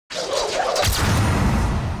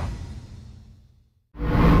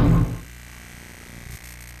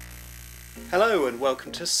Hello and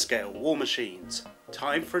welcome to Scale War Machines.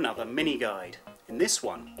 Time for another mini guide. In this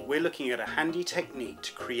one, we're looking at a handy technique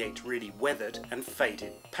to create really weathered and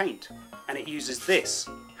faded paint, and it uses this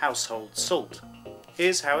household salt.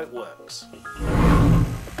 Here's how it works.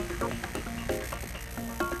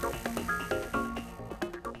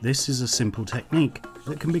 This is a simple technique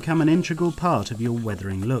that can become an integral part of your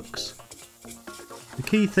weathering looks. The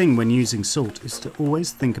key thing when using salt is to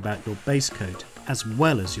always think about your base coat as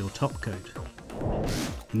well as your top coat.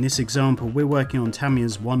 In this example, we're working on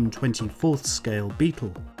Tamiya's 1/24th scale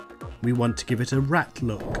Beetle. We want to give it a rat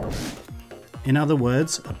look. In other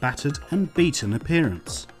words, a battered and beaten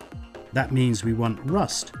appearance. That means we want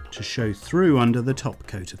rust to show through under the top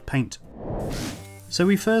coat of paint. So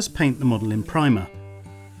we first paint the model in primer.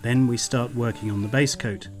 Then we start working on the base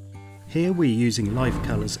coat. Here we're using Life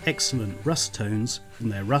Colour's excellent rust tones from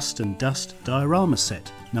their Rust and Dust diorama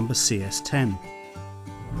set, number CS10.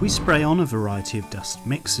 We spray on a variety of dust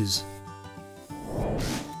mixes.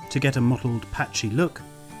 To get a mottled patchy look,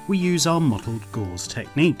 we use our mottled gauze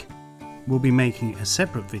technique. We'll be making a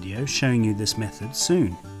separate video showing you this method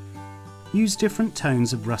soon. Use different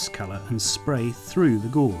tones of rust colour and spray through the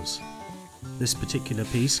gauze. This particular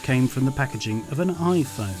piece came from the packaging of an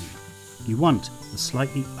iPhone. You want the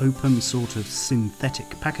slightly open sort of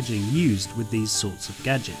synthetic packaging used with these sorts of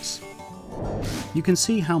gadgets. You can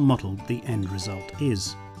see how mottled the end result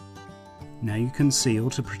is. Now you can seal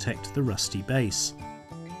to protect the rusty base.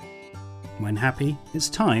 When happy, it's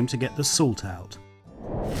time to get the salt out.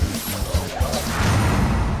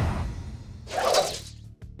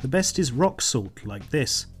 The best is rock salt like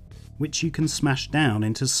this, which you can smash down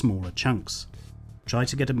into smaller chunks. Try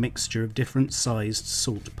to get a mixture of different sized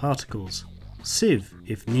salt particles. Sieve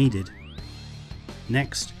if needed.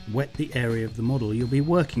 Next, wet the area of the model you'll be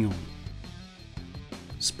working on.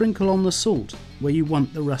 Sprinkle on the salt where you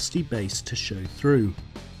want the rusty base to show through.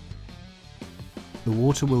 The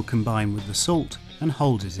water will combine with the salt and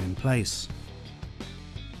hold it in place.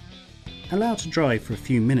 Allow to dry for a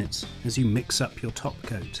few minutes as you mix up your top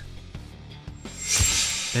coat.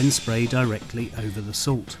 Then spray directly over the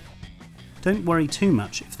salt. Don't worry too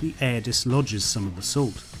much if the air dislodges some of the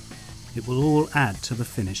salt. It will all add to the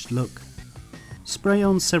finished look. Spray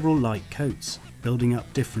on several light coats, building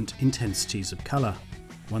up different intensities of colour.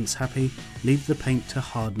 Once happy, leave the paint to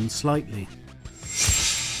harden slightly.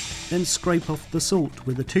 Then scrape off the salt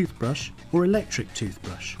with a toothbrush or electric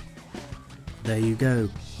toothbrush. There you go,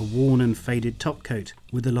 a worn and faded top coat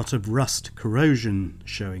with a lot of rust corrosion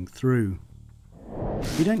showing through.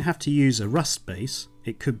 You don't have to use a rust base,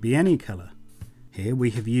 it could be any colour. Here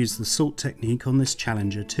we have used the salt technique on this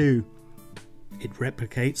Challenger 2. It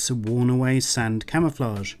replicates a worn away sand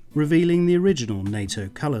camouflage, revealing the original NATO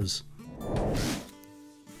colours.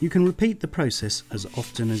 You can repeat the process as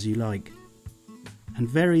often as you like, and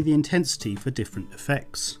vary the intensity for different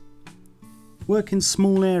effects. Work in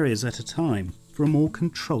small areas at a time for a more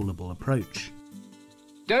controllable approach.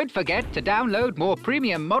 Don't forget to download more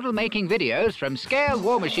premium model making videos from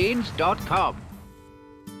ScaleWarMachines.com.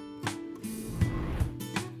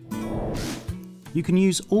 You can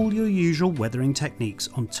use all your usual weathering techniques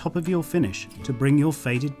on top of your finish to bring your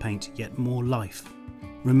faded paint yet more life.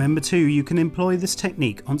 Remember too, you can employ this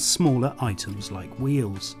technique on smaller items like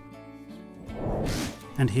wheels.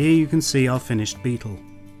 And here you can see our finished Beetle.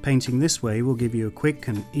 Painting this way will give you a quick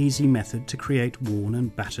and easy method to create worn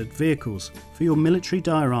and battered vehicles for your military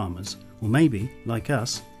dioramas, or maybe, like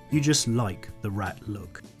us, you just like the rat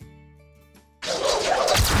look.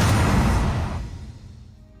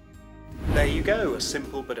 There you go, a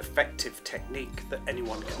simple but effective technique that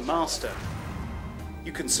anyone can master.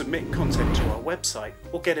 You can submit content to our website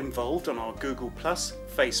or get involved on our Google+,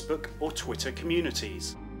 Facebook or Twitter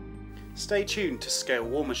communities. Stay tuned to Scale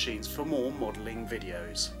War Machines for more modelling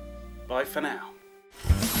videos. Bye for now.